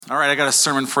All right, I got a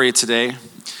sermon for you today.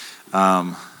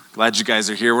 Glad you guys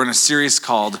are here. We're in a series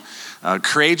called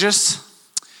Courageous,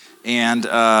 and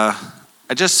I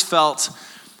just felt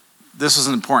this was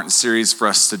an important series for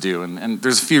us to do, and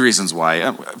there's a few reasons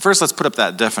why. First, let's put up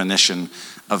that definition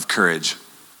of courage.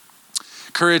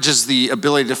 Courage is the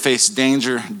ability to face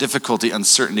danger, difficulty,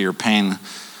 uncertainty, or pain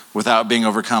without being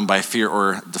overcome by fear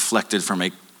or deflected from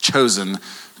a chosen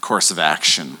course of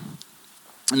action.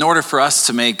 In order for us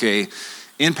to make an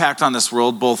impact on this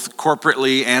world, both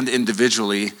corporately and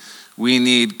individually, we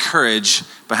need courage.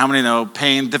 But how many know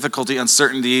pain, difficulty,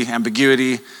 uncertainty,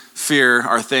 ambiguity, fear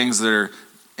are things that are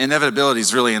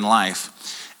inevitabilities really in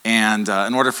life. And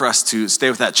in order for us to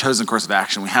stay with that chosen course of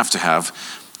action, we have to have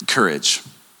courage.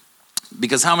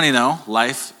 Because how many know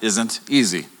life isn't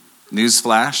easy?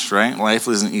 Newsflash, right? Life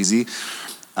isn't easy.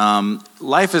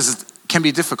 Life can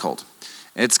be difficult.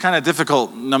 It's kind of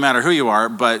difficult no matter who you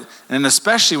are, and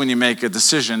especially when you make a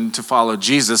decision to follow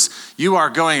Jesus, you are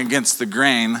going against the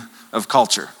grain of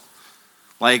culture.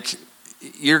 Like,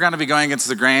 you're going to be going against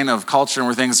the grain of culture and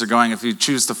where things are going if you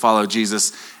choose to follow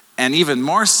Jesus. And even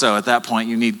more so at that point,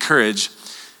 you need courage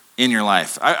in your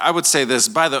life. I would say this,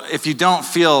 if you don't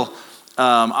feel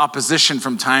opposition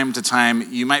from time to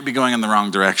time, you might be going in the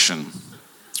wrong direction.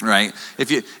 Right?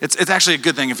 It's actually a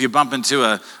good thing if you bump into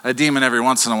a demon every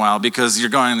once in a while because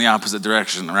you're going in the opposite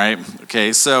direction, right?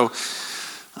 Okay, so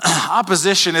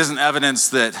opposition isn't evidence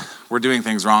that we're doing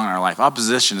things wrong in our life.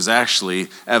 Opposition is actually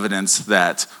evidence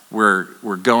that we're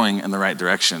going in the right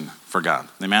direction for God.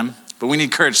 Amen? But we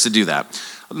need courage to do that.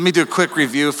 Let me do a quick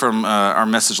review from our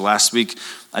message last week.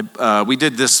 We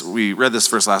read this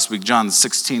verse last week, John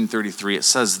 16:33. It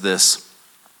says this.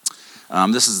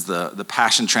 This is the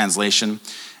Passion Translation.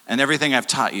 And everything I've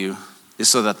taught you is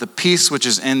so that the peace which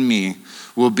is in me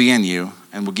will be in you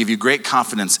and will give you great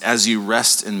confidence as you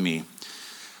rest in me.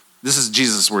 This is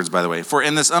Jesus' words, by the way. For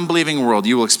in this unbelieving world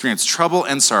you will experience trouble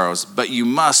and sorrows, but you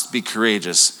must be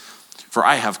courageous, for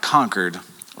I have conquered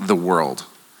the world.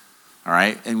 All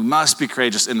right? And we must be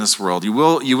courageous in this world. You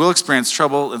will experience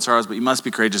trouble and sorrows, but you must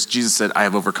be courageous. Jesus said, I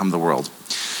have overcome the world.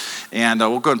 And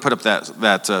we'll go and put up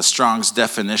that Strong's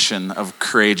definition of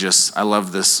courageous. I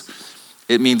love this.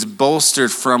 It means bolstered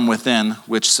from within,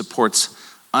 which supports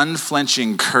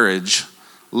unflinching courage,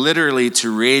 literally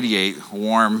to radiate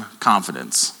warm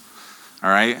confidence. All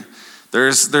right?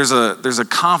 There's a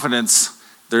confidence,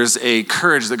 there's a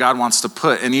courage that God wants to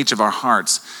put in each of our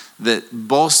hearts that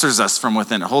bolsters us from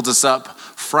within. It holds us up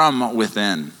from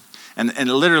within. And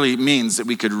it literally means that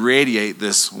we could radiate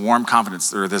this warm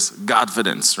confidence or this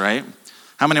Godfidence, right?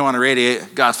 How many want to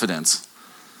radiate Godfidence?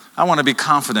 I want to be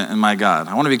confident in my God.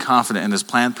 I want to be confident in his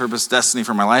plan, purpose, destiny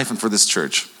for my life and for this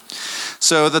church.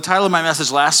 So the title of my message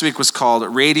last week was called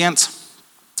Radiant.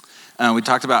 We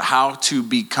talked about how to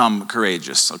become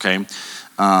courageous, okay?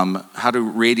 How to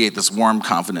radiate this warm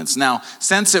confidence. Now,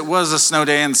 since it was a snow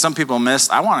day and some people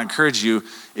missed, I want to encourage you,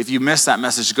 if you missed that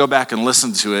message, go back and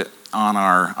listen to it on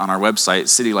our website,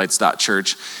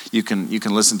 citylights.church. You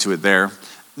can listen to it there.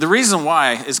 The reason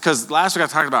why is because last week I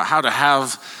talked about how to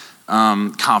have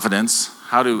confidence,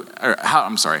 how to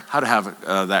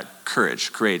have that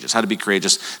courageous, how to be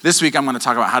courageous. This week I'm going to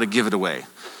talk about how to give it away.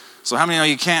 So how many know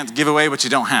you can't give away what you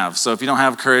don't have? So if you don't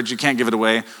have courage, you can't give it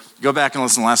away. Go back and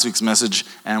listen to last week's message,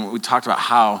 and we talked about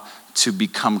how to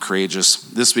become courageous.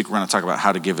 This week we're going to talk about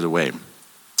how to give it away.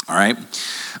 All right.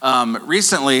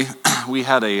 Recently, we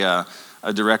had a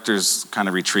director's kind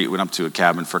of retreat. Went up to a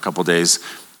cabin for a couple days.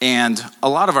 And a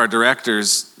lot of our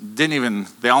directors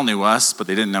they all knew us, but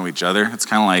they didn't know each other. It's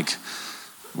kind of like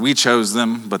we chose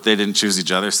them, but they didn't choose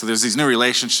each other. So there's these new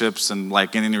relationships, and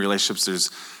like any new relationships,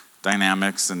 there's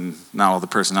dynamics, and not all the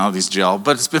personalities gel,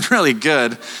 but it's been really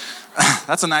good.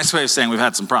 That's a nice way of saying we've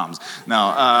had some problems.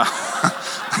 No,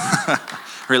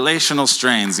 relational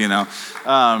strains,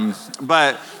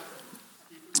 but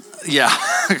yeah,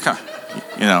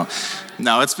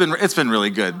 no, it's been really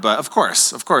good. But of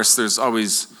course, there's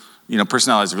always,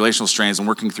 personalities, relational strains, and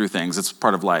working through things. It's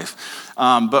part of life.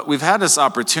 But we've had this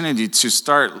opportunity to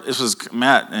start. This was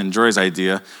Matt and Joy's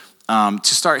idea. To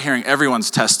start hearing everyone's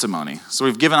testimony. So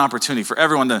we've given opportunity for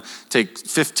everyone to take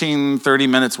 15, 30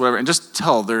 minutes, whatever, and just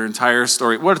tell their entire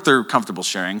story, what they're comfortable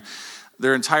sharing,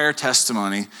 their entire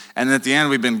testimony. And at the end,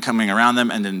 we've been coming around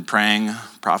them and then praying,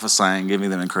 prophesying, giving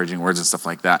them encouraging words and stuff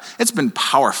like that. It's been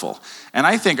powerful. And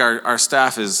I think our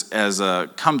staff has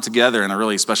come together in a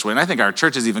really special way. And I think our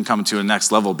church has even come to a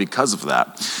next level because of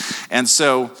that. And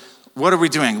so what are we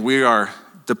doing? We are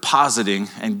depositing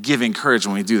and giving courage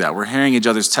when we do that. We're hearing each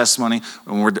other's testimony,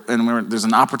 and there's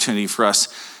an opportunity for us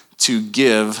to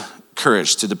give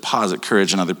courage, to deposit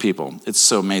courage in other people. It's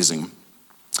so amazing.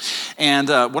 And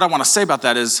what I want to say about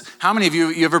that is, how many of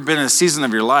you ever been in a season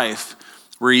of your life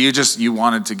where you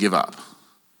wanted to give up?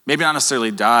 Maybe not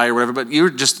necessarily die or whatever, but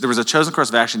there was a chosen course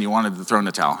of action you wanted to throw in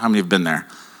the towel. How many have been there?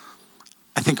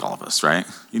 I think all of us, right?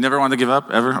 You never wanted to give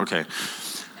up, ever? Okay.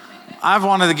 I've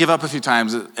wanted to give up a few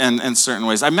times in certain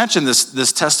ways. I mentioned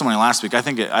this testimony last week. I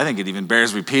think it even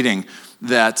bears repeating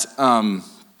that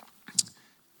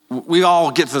we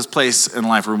all get to this place in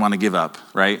life where we want to give up,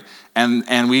 right?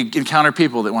 And we encounter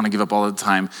people that want to give up all the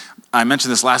time. I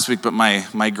mentioned this last week, but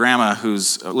my grandma, who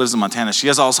lives in Montana, she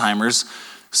has Alzheimer's.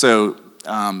 So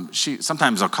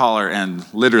sometimes I'll call her and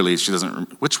literally she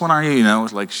doesn't, which one are you?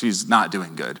 Like she's not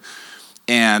doing good.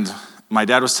 And my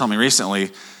dad was telling me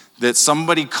recently that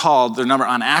somebody called their number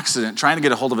on accident trying to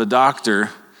get a hold of a doctor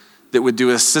that would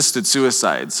do assisted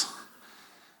suicides.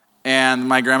 And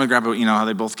my grandma and grandpa, how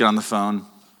they both get on the phone.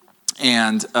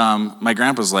 And my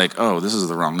grandpa's like, oh, this is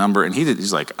the wrong number. And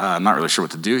he's like, I'm not really sure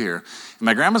what to do here. And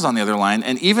my grandma's on the other line.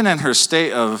 And even in her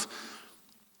state of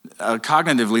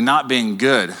cognitively not being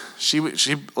good, she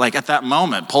like at that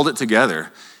moment pulled it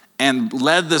together and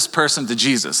led this person to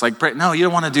Jesus. Like, pray, no, you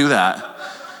don't want to do that.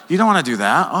 You don't want to do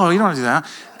that. Oh, you don't want to do that.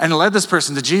 And led this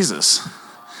person to Jesus.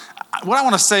 What I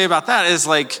want to say about that is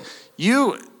like,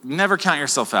 you never count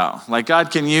yourself out. Like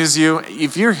God can use you.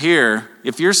 If you're here,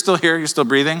 if you're still here, you're still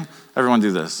breathing, everyone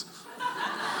do this.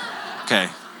 Okay.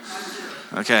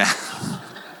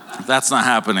 That's not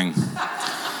happening.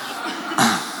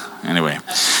 Anyway,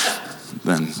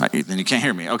 then you can't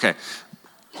hear me. Okay.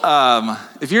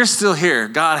 If you're still here,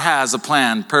 God has a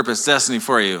plan, purpose, destiny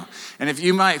for you. And if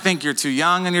you might think you're too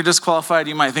young and you're disqualified,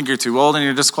 you might think you're too old and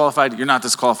you're disqualified, you're not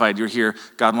disqualified, you're here.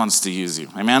 God wants to use you.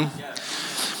 Amen?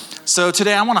 Yes. So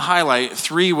today I want to highlight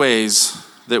 3 ways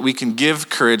that we can give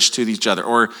courage to each other.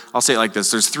 Or I'll say it like this.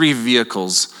 There's 3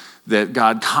 vehicles that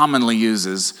God commonly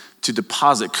uses to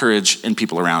deposit courage in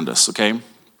people around us, okay?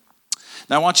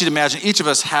 Now I want you to imagine each of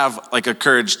us have like a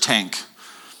courage tank,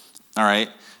 all right?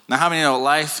 Now how many know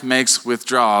life makes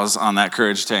withdrawals on that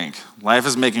courage tank? Life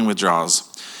is making withdrawals,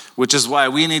 which is why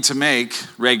we need to make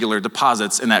regular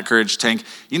deposits in that courage tank.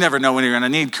 You never know when you're going to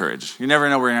need courage. You never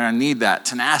know when you're going to need that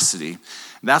tenacity.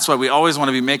 That's why we always want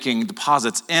to be making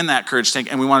deposits in that courage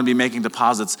tank, and we want to be making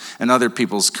deposits in other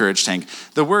people's courage tank.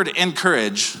 The word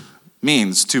encourage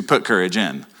means to put courage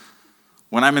in.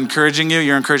 When I'm encouraging you,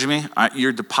 you're encouraging me,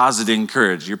 you're depositing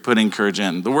courage. You're putting courage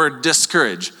in. The word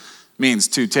discourage means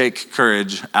to take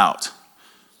courage out,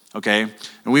 okay?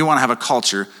 And we want to have a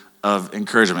culture of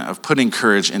encouragement, of putting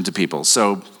courage into people.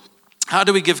 So how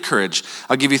do we give courage?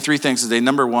 I'll give you 3 things today.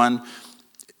 Number 1,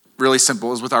 really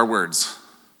simple, is with our words.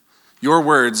 Your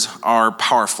words are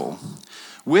powerful.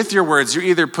 With your words, you're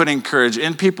either putting courage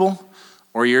in people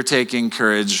or you're taking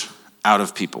courage out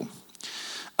of people.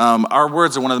 Our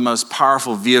words are one of the most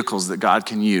powerful vehicles that God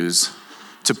can use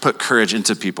to put courage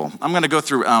into people. I'm going to go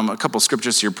through a couple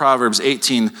scriptures here. Proverbs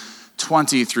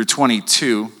 18:20 through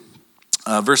 22.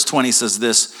 Verse 20 says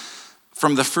this,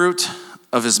 "From the fruit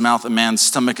of his mouth a man's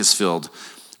stomach is filled.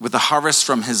 With the harvest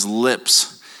from his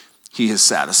lips he is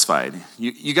satisfied."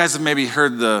 You guys have maybe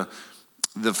heard the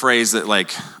phrase that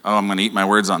like, oh, I'm going to eat my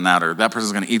words on that, or that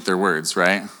person's going to eat their words,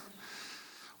 right?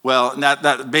 Well,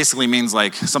 that basically means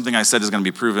like something I said is going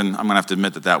to be proven. I'm going to have to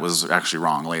admit that was actually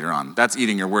wrong later on. That's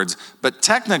eating your words. But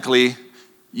technically,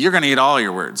 you're going to eat all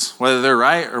your words, whether they're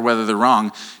right or whether they're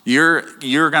wrong. You're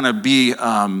going to be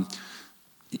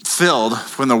filled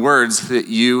from the words that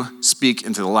you speak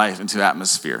into the life, into the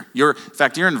atmosphere. In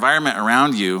fact, your environment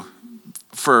around you,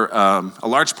 for a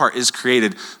large part, is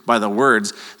created by the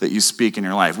words that you speak in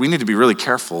your life. We need to be really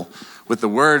careful with the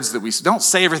words that we don't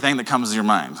say everything that comes to your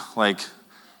mind. Like,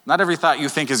 not every thought you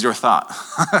think is your thought.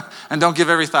 And don't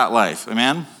give every thought life.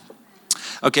 Amen?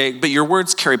 Okay, but your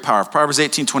words carry power. Proverbs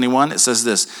 18:21, it says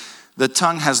this, "The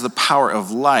tongue has the power of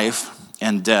life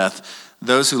and death.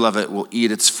 Those who love it will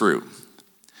eat its fruit."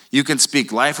 You can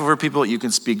speak life over people. You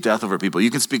can speak death over people.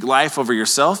 You can speak life over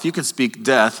yourself. You can speak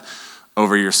death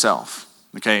over yourself.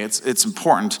 Okay, it's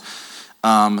important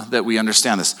that we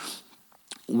understand this.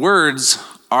 Words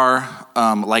are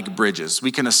like bridges.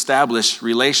 We can establish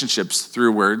relationships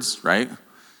through words, right?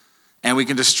 And we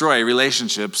can destroy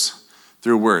relationships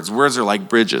through words. Words are like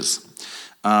bridges.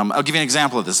 I'll give you an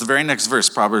example of this. The very next verse,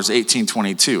 Proverbs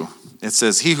 18:22. It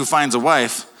says, "He who finds a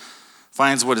wife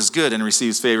finds what is good and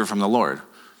receives favor from the Lord."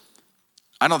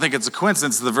 I don't think it's a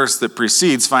coincidence the verse that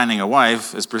precedes finding a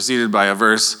wife is preceded by a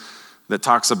verse that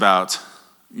talks about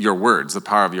your words, the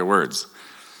power of your words.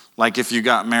 Like if you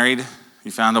got married,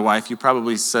 you found a wife, you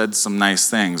probably said some nice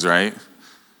things, right?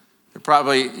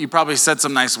 You probably said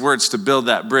some nice words to build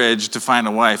that bridge to find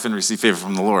a wife and receive favor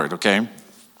from the Lord, okay?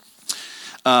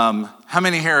 How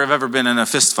many here have ever been in a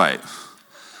fist fight?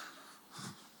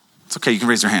 It's okay, you can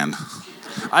raise your hand.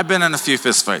 I've been in a few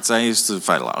fist fights. I used to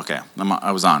fight a lot. Okay,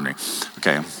 I was honoring.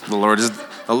 Okay, the Lord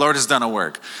has done a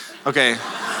work. Okay.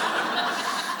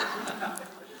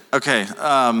 Okay.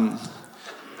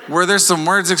 Were there some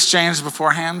words exchanged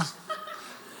beforehand?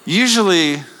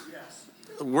 Usually,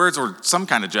 words or some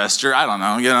kind of gesture. I don't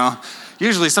know.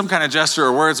 Usually, some kind of gesture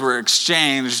or words were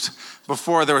exchanged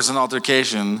before there was an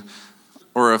altercation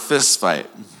or a fist fight.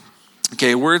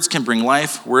 Okay, words can bring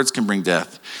life, words can bring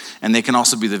death, and they can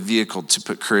also be the vehicle to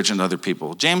put courage into other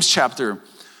people. James chapter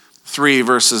 3,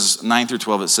 verses 9 through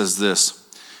 12, it says this: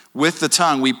 with the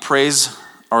tongue we praise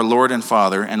our Lord and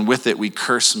Father, and with it we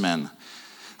curse men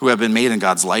who have been made in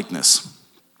God's likeness.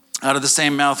 Out of the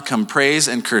same mouth come praise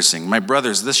and cursing. My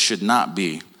brothers, this should not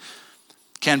be.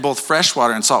 Can both fresh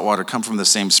water and salt water come from the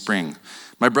same spring?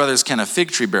 My brothers, can a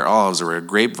fig tree bear olives or a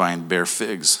grapevine bear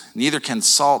figs? Neither can a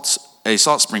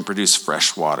salt spring produce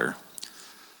fresh water.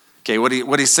 Okay,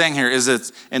 what he's saying here is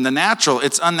that in the natural,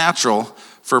 it's unnatural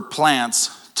for plants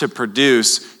to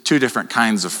produce two different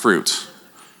kinds of fruit.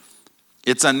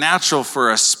 It's unnatural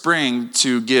for a spring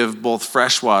to give both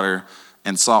fresh water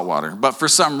and salt water. But for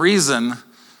some reason,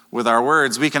 with our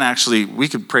words, we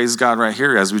could praise God right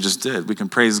here as we just did. We can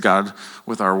praise God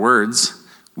with our words.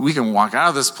 We can walk out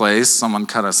of this place, someone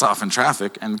cut us off in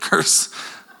traffic, and curse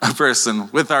a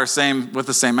person with the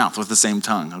same mouth, with the same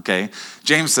tongue, okay?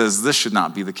 James says this should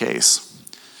not be the case.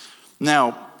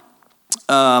 Now,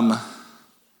 I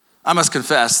must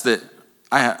confess that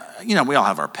we all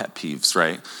have our pet peeves,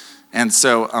 right? And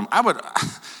so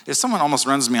if someone almost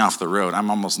runs me off the road, I'm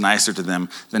almost nicer to them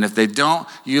than if they don't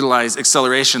utilize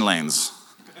acceleration lanes.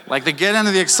 Like they get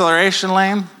into the acceleration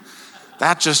lane,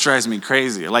 that just drives me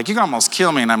crazy. Like you can almost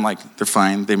kill me and I'm like, they're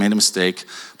fine, they made a mistake.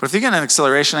 But if you get in an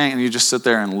acceleration lane and you just sit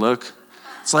there and look,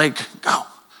 it's like, go.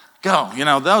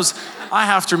 Those, I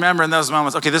have to remember in those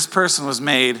moments, okay, this person was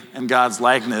made in God's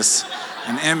likeness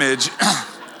and image.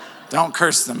 Don't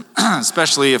curse them,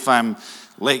 especially if I'm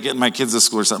late getting my kids to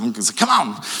school or something. It's like, come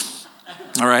on.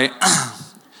 All right.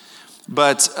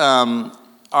 But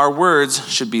our words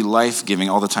should be life-giving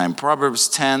all the time. Proverbs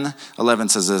 10:11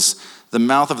 says this: the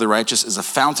mouth of the righteous is a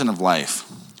fountain of life,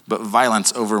 but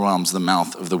violence overwhelms the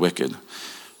mouth of the wicked.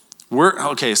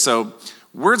 So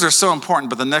words are so important,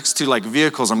 but the next two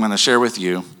vehicles I'm going to share with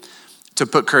you to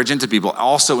put courage into people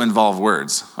also involve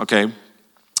words, okay?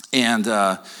 And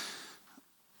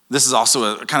this is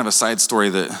also a kind of a side story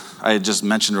that I had just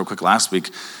mentioned real quick last week.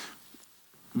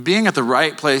 Being at the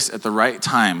right place at the right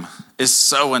time is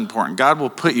so important. God will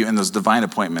put you in those divine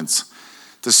appointments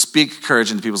to speak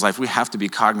courage into people's life. We have to be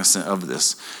cognizant of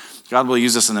this. God will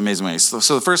use us in amazing ways.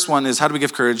 So the first one is, how do we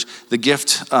give courage?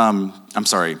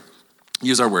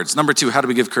 Use our words. Number 2, how do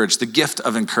we give courage? The gift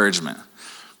of encouragement,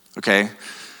 okay?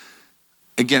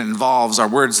 Again, it involves our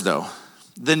words though.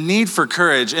 The need for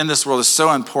courage in this world is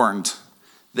so important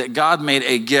that God made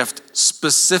a gift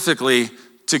specifically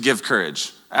to give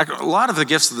courage. A lot of the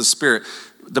gifts of the Spirit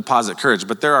deposit courage,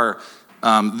 but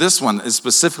this one is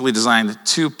specifically designed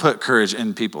to put courage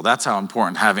in people. That's how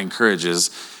important having courage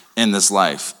is in this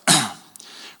life.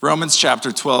 Romans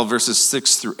chapter 12, verses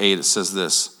 6 through 8, it says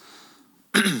this: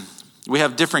 we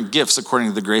have different gifts according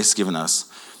to the grace given us.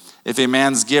 If a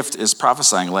man's gift is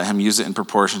prophesying, let him use it in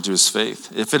proportion to his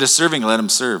faith. If it is serving, let him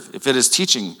serve. If it is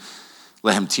teaching,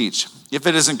 let him teach. If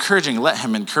it is encouraging, let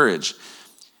him encourage.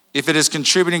 If it is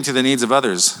contributing to the needs of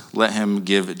others, let him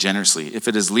give generously. If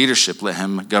it is leadership, let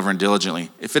him govern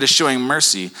diligently. If it is showing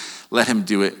mercy, let him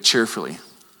do it cheerfully.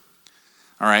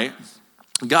 All right?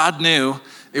 God knew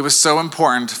it was so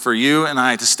important for you and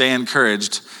I to stay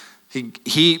encouraged.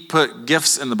 He put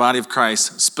gifts in the body of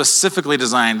Christ specifically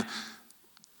designed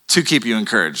to keep you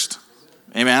encouraged.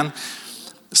 Amen?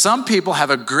 Some people have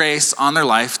a grace on their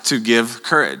life to give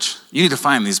courage. You need to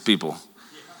find these people.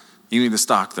 You need to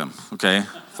stalk them, okay?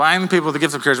 Find people with the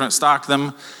gift of encouragement, stalk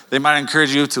them. They might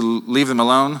encourage you to leave them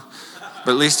alone,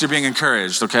 but at least you're being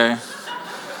encouraged, okay?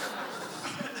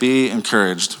 Be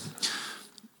encouraged.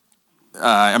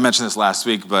 I mentioned this last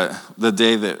week, but the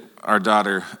day that our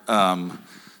daughter,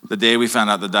 the day we found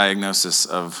out the diagnosis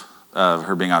of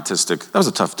her being autistic, that was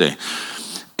a tough day.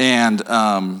 And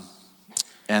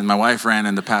my wife ran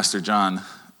into Pastor John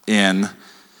in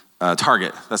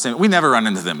Target. We never run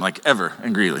into them, ever,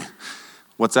 in Greeley.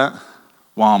 What's that?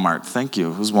 Walmart. Thank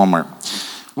you. It was Walmart.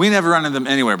 We never run into them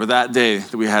anywhere, but that day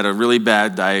that we had a really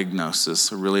bad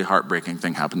diagnosis, a really heartbreaking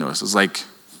thing happened to us. It was like,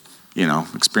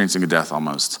 experiencing a death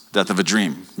almost. Death of a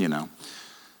dream,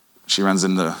 She runs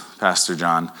into Pastor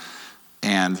John,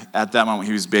 And at that moment,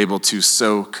 he was able to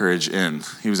sow courage in.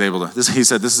 He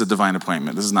said, this is a divine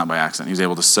appointment. This is not by accident. He was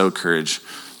able to sow courage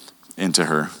into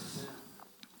her.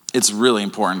 It's really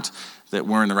important that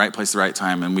we're in the right place at the right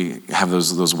time and we have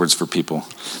those words for people.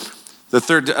 The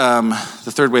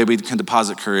third way we can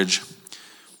deposit courage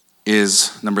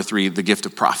is, number 3, the gift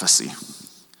of prophecy.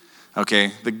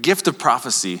 Okay, the gift of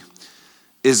prophecy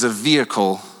is a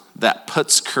vehicle that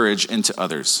puts courage into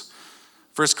others.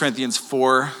 1 Corinthians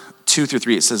 4,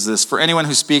 2-3, it says this: for anyone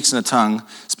who speaks in a tongue,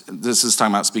 this is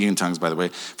talking about speaking in tongues, by the way.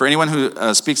 For anyone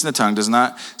who speaks in a tongue does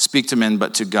not speak to men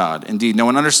but to God. Indeed, no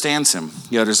one understands him.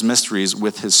 He utters mysteries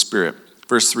with his spirit.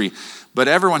 Verse 3, but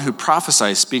everyone who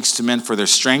prophesies speaks to men for their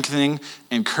strengthening,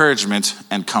 encouragement,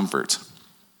 and comfort.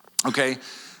 Okay,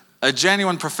 a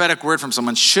genuine prophetic word from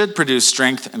someone should produce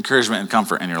strength, encouragement, and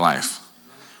comfort in your life.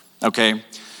 Okay,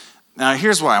 now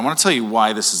here's why. I want to tell you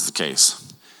why this is the case.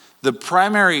 The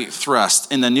primary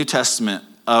thrust in the New Testament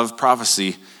of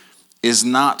prophecy is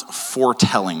not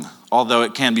foretelling, although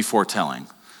it can be foretelling.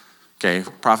 Okay,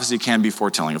 prophecy can be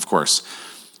foretelling, of course.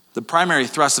 The primary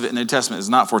thrust of it in the New Testament is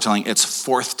not foretelling, it's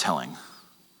forthtelling.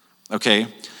 Okay,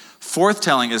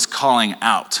 forthtelling is calling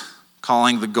out,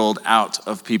 calling the gold out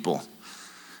of people.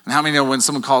 And how many know when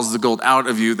someone calls the gold out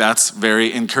of you, that's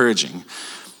very encouraging?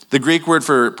 The Greek word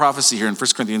for prophecy here in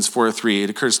 1 Corinthians 4:3, it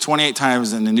occurs 28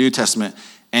 times in the New Testament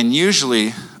and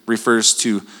usually refers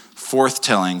to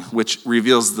forthtelling, which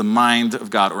reveals the mind of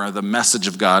God or the message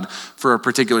of God for a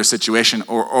particular situation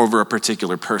or over a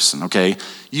particular person, okay?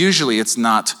 Usually it's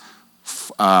not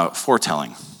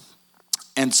foretelling.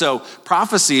 And so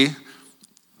prophecy,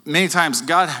 many times,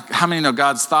 how many know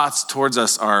God's thoughts towards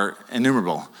us are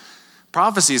innumerable?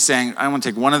 Prophecy is saying, I want to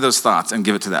take one of those thoughts and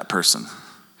give it to that person.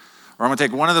 Or I'm going to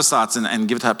take one of those thoughts and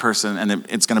give it to that person, and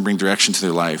it's going to bring direction to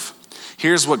their life.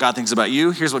 Here's what God thinks about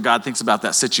you. Here's what God thinks about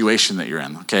that situation that you're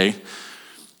in, okay?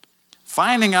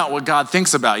 Finding out what God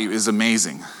thinks about you is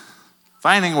amazing.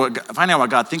 Finding out what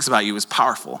God thinks about you is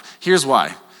powerful. Here's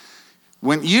why.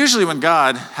 Usually when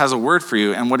God has a word for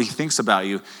you and what he thinks about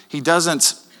you, he's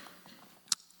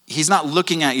not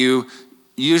looking at you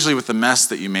usually with the mess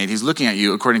that you made. He's looking at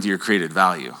you according to your created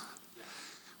value.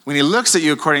 When he looks at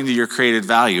you according to your created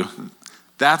value,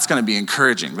 that's going to be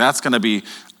encouraging. That's going to be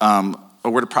a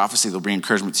word of prophecy that will bring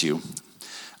encouragement to you.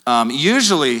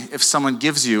 Usually, if someone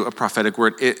gives you a prophetic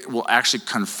word, it will actually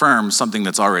confirm something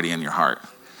that's already in your heart.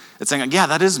 It's saying, yeah,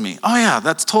 that is me. Oh yeah,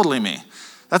 that's totally me.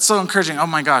 That's so encouraging. Oh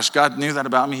my gosh, God knew that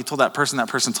about me. He told that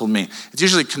person told me. It's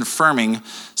usually confirming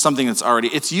something that's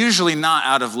it's usually not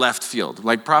out of left field.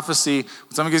 Like prophecy,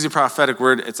 when someone gives you a prophetic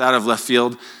word, it's out of left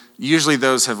field. Usually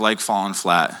those have fallen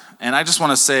flat. And I just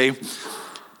want to say,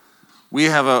 we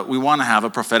want to have a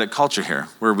prophetic culture here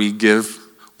where we give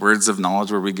words of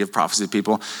knowledge, where we give prophecy to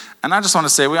people. And I just want to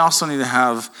say we also need to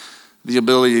have the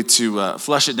ability to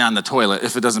flush it down the toilet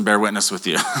if it doesn't bear witness with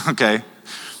you, okay?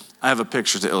 I have a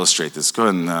picture to illustrate this. Go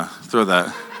ahead and throw that.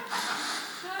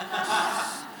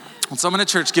 When someone at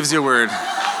church gives you a word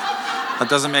that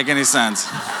doesn't make any sense,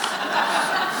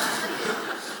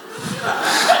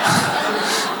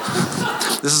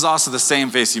 this is also the same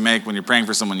face you make when you're praying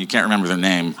for someone you can't remember their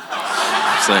name.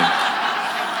 It's like,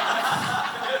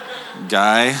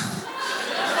 guy,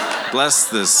 bless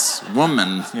this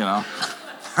woman,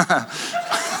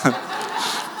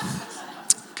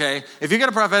 Okay, if you get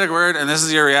a prophetic word and this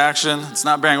is your reaction, it's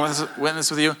not bearing witness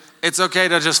with you, it's okay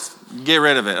to just get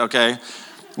rid of it, okay?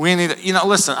 We need,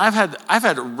 listen, I've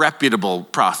had reputable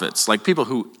prophets, like people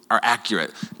who are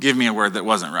accurate, give me a word that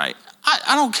wasn't right.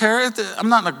 I don't care. I'm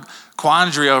not in a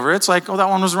quandary over it. It's like, that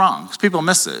one was wrong. Because people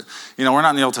miss it. We're not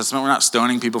in the Old Testament. We're not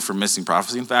stoning people for missing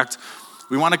prophecy. In fact,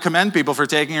 we want to commend people for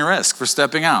taking a risk, for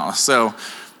stepping out.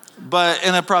 But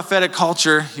in a prophetic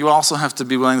culture, you also have to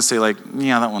be willing to say,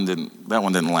 that one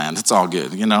didn't land. It's all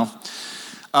good,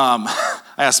 I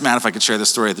asked Matt if I could share this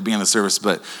story at the beginning of the service,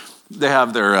 but they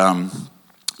have their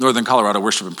Northern Colorado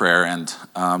worship and prayer, and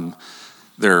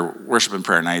their worship and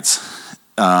prayer nights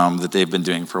that they've been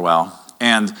doing for a while.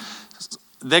 And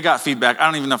they got feedback. I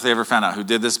don't even know if they ever found out who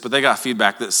did this, but they got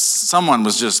feedback that someone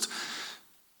was just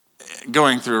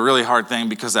going through a really hard thing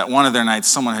because at one of their nights,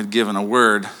 someone had given a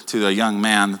word to a young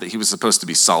man that he was supposed to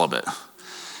be celibate.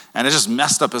 And it just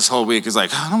messed up his whole week. He's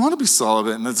like, I don't want to be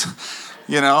celibate. And it's,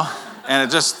 and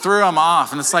it just threw him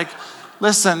off. And it's like,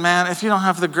 listen, man, if you don't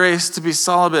have the grace to be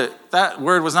celibate, that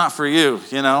word was not for you,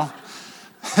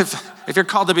 If you're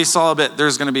called to be celibate,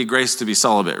 there's going to be grace to be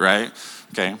celibate, right?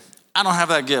 Okay. I don't have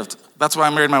that gift. That's why I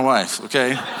married my wife,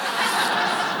 okay?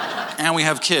 And we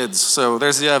have kids, so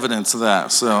there's the evidence of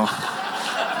that, so.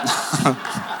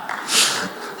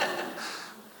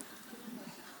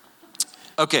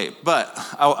 Okay, but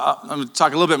I'm going to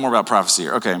talk a little bit more about prophecy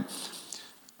here. Okay.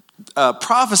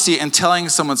 Prophecy and telling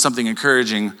someone something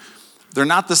encouraging, they're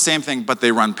not the same thing, but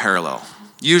they run parallel.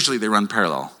 Usually they run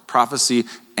parallel. Prophecy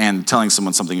and telling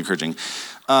someone something encouraging.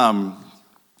 I'm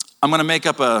going to make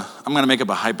up a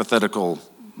hypothetical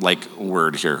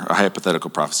word here, a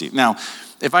hypothetical prophecy. Now,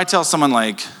 if I tell someone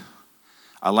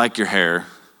I like your hair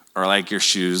or I like your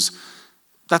shoes,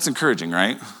 that's encouraging,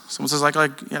 right? Someone says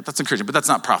yeah, that's encouraging, but that's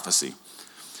not prophecy.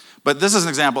 But this is an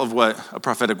example of what a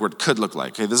prophetic word could look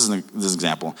like. Okay, this is an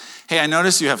example. Hey, I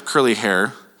notice you have curly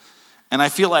hair, and I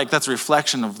feel like that's a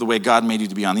reflection of the way God made you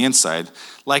to be on the inside.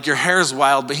 Like your hair is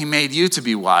wild, but he made you to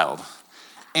be wild.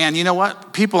 And you know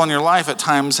what? People in your life at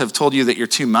times have told you that you're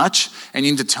too much and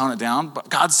you need to tone it down. But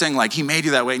God's saying he made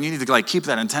you that way and you need to keep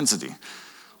that intensity.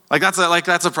 That's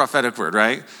a prophetic word,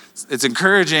 right? It's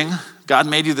encouraging. God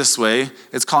made you this way.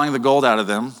 It's calling the gold out of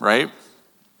them, right?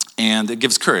 And it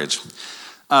gives courage.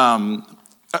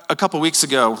 A couple weeks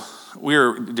ago, we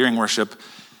were during worship,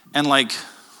 and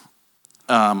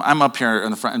I'm up here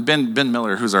in the front, and Ben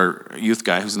Miller, who's our youth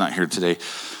guy, who's not here today,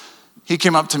 he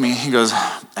came up to me, he goes,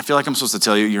 I feel like I'm supposed to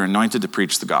tell you, you're anointed to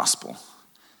preach the gospel.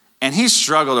 And he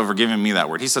struggled over giving me that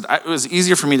word. He said, it was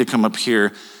easier for me to come up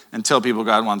here and tell people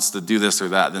God wants to do this or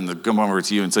that than to come over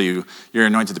to you and tell you you're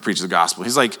anointed to preach the gospel.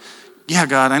 He's like, yeah,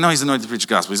 God, I know he's anointed to preach the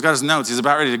gospel. He's got his notes. He's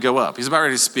about ready to go up. He's about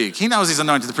ready to speak. He knows he's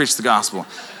anointed to preach the gospel.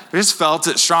 But he just felt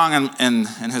it strong in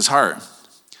his heart.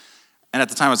 And at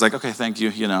the time, I was like, okay, thank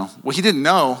you, What he didn't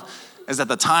know is at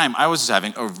the time, I was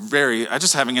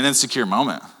just having an insecure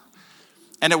moment.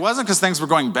 And it wasn't because things were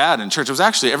going bad in church. It was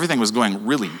actually everything was going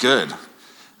really good.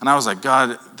 And I was like,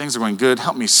 God, things are going good.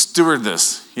 Help me steward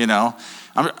this,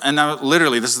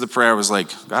 literally, this is the prayer. I was like,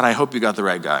 God, I hope you got the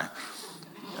right guy.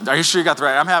 Are you sure you got the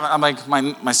right? I'm like,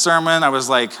 my sermon, I was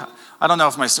like, I don't know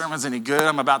if my sermon's any good.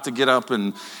 I'm about to get up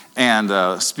and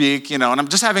speak, and I'm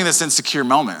just having this insecure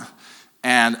moment.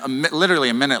 And literally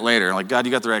a minute later, God,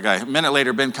 you got the right guy. A minute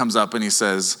later, Ben comes up and he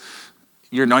says,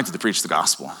 you're anointed to preach the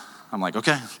gospel. I'm like,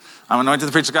 okay, I'm anointed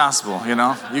to preach the gospel,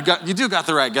 You do got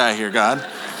the right guy here, God.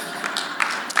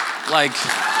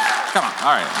 Come on,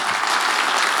 all right.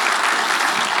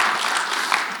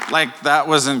 That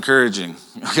was encouraging,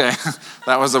 okay?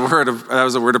 That was a word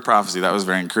of prophecy. That was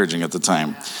very encouraging at the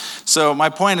time. So my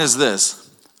point is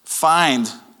this: find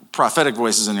prophetic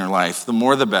voices in your life. The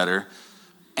more, the better.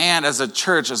 And as a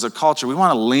church, as a culture, we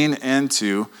want to lean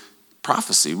into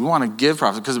prophecy. We want to give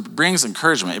prophecy because it brings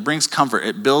encouragement. It brings comfort.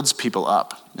 It builds people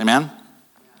up. Amen?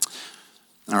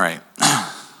 All right.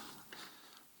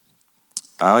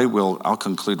 I'll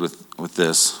conclude with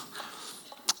this.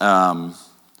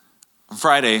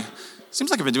 Friday,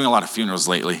 seems like I've been doing a lot of funerals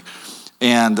lately,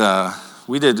 and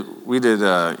we did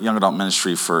young adult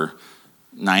ministry for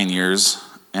 9 years,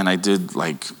 and I did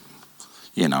 6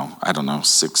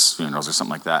 funerals or something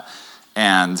like that,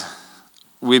 and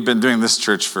we've been doing this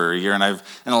church for a year, and in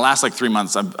the last 3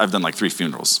 months I've done 3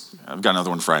 funerals. I've got another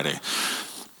one Friday,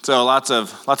 so lots of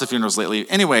funerals lately.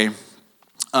 Anyway,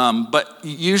 but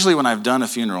usually when I've done a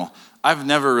funeral, I've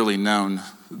never really known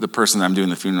the person that I'm doing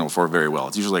the funeral for very well.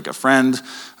 It's usually a friend's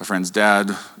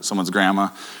dad, someone's grandma.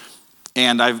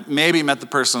 And I've maybe met the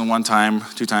person 1 time,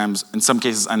 2 times. In some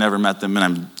cases, I never met them,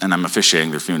 and I'm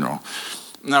officiating their funeral.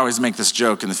 And I always make this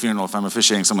joke in the funeral. If I'm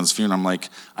officiating someone's funeral, I'm like,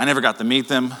 I never got to meet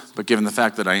them, but given the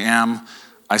fact that I am,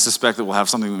 I suspect that we'll have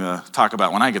something to talk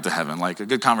about when I get to heaven, a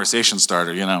good conversation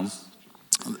starter,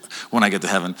 when I get to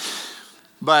heaven.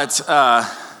 But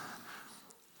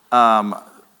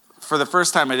for the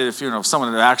first time I did a funeral of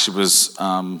someone that actually was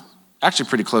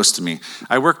pretty close to me.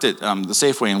 I worked at the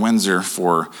Safeway in Windsor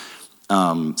for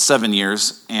 7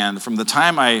 years, and from the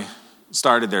time I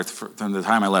started there, from the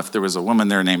time I left, there was a woman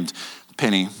there named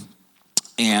Penny,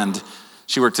 and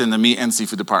she worked in the meat and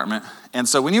seafood department. And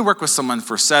so when you work with someone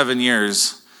for 7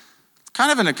 years,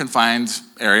 kind of in a confined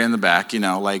area in the back,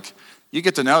 you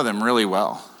get to know them really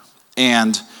well.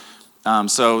 And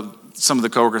so some of the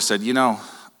coworkers said,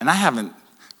 and I haven't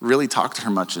really talked to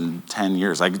her much in 10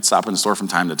 years. I could stop in the store from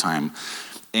time to time.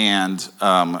 And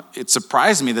it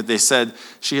surprised me that they said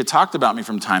she had talked about me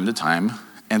from time to time,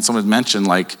 and someone had mentioned,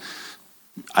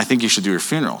 I think you should do your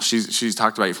funeral. She's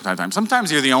talked about you from time to time.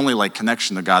 Sometimes you're the only,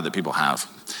 connection to God that people have,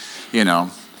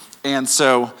 And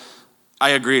so I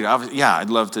agreed. I'd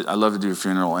love to do a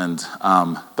funeral. And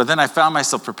but then I found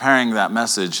myself preparing that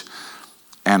message,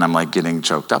 and I'm, getting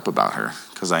choked up about her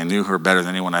because I knew her better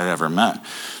than anyone I'd ever met.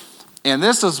 And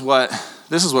this is what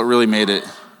really made it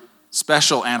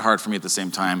special and hard for me at the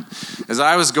same time, is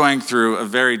I was going through a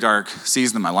very dark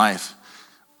season of my life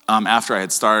after I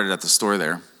had started at the store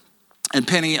there. And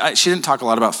Penny, she didn't talk a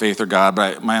lot about faith or God,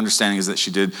 but my understanding is that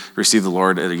she did receive the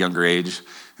Lord at a younger age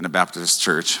in a Baptist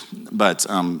church. But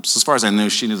so as far as I knew,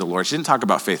 she knew the Lord. She didn't talk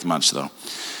about faith much, though.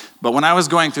 But when I was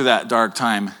going through that dark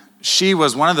time, she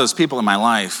was one of those people in my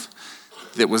life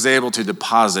that was able to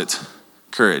deposit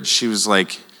courage. She was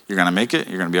like, you're going to make it.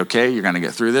 You're going to be okay. You're going to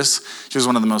get through this. She was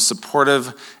one of the most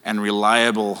supportive and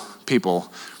reliable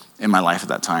people in my life at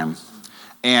that time.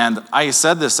 And I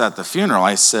said this at the funeral.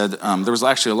 I said, there was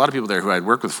actually a lot of people there who I'd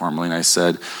worked with formerly, and I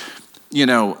said, she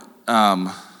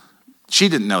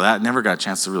didn't know that, never got a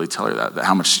chance to really tell her that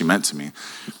how much she meant to me.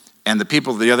 And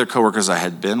the other coworkers I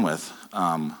had been with,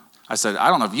 I said, I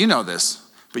don't know if you know this,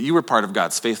 but you were part of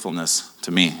God's faithfulness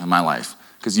to me in my life,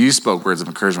 because you spoke words of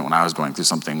encouragement when I was going through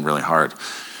something really hard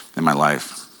in my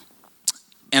life.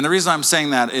 And the reason I'm saying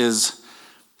that is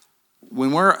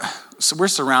when we're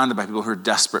surrounded by people who are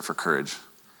desperate for courage.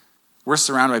 We're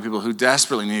surrounded by people who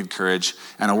desperately need courage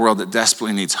and a world that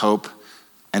desperately needs hope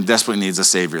and desperately needs a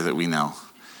Savior that we know.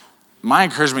 My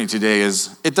encouragement today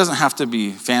is it doesn't have to be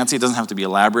fancy, it doesn't have to be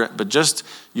elaborate, but just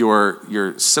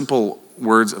your simple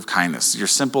words of kindness, your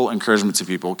simple encouragement to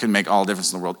people can make all the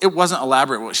difference in the world. It wasn't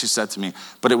elaborate what she said to me,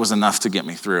 but it was enough to get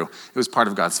me through. It was part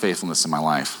of God's faithfulness in my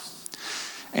life.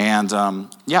 And I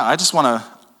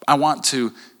want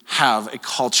to have a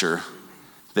culture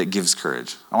that gives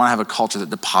courage. I want to have a culture that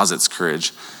deposits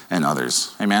courage in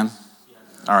others. Amen?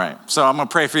 Yes. All right, so I'm going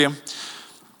to pray for you,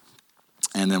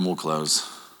 and then we'll close.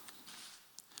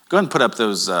 Go ahead and put up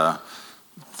those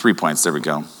 3 points. There we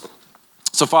go.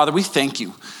 So, Father, we thank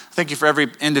you. Thank you for every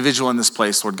individual in this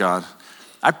place, Lord God.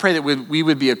 I pray that we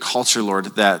would be a culture, Lord,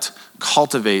 that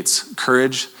cultivates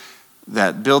courage,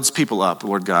 that builds people up,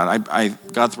 Lord God.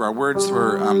 God, through our words,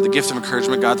 through the gift of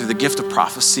encouragement, God, through the gift of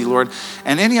prophecy, Lord,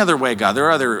 and any other way, God. There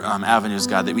are other avenues,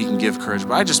 God, that we can give courage.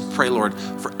 But I just pray, Lord,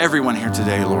 for everyone here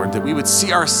today, Lord, that we would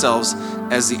see ourselves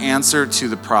as the answer to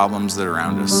the problems that are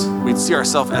around us. We'd see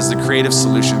ourselves as the creative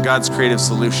solution, God's creative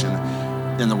solution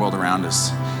in the world around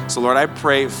us. So, Lord, I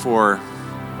pray for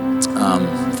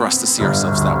us to see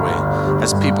ourselves that way,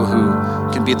 as people who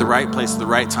can be at the right place at the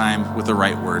right time with the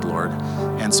right word, Lord.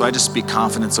 And so I just speak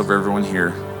confidence over everyone here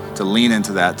to lean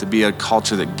into that, to be a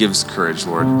culture that gives courage,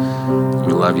 Lord.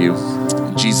 We love you.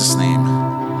 In Jesus' name.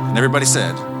 And everybody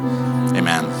said,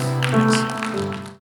 amen.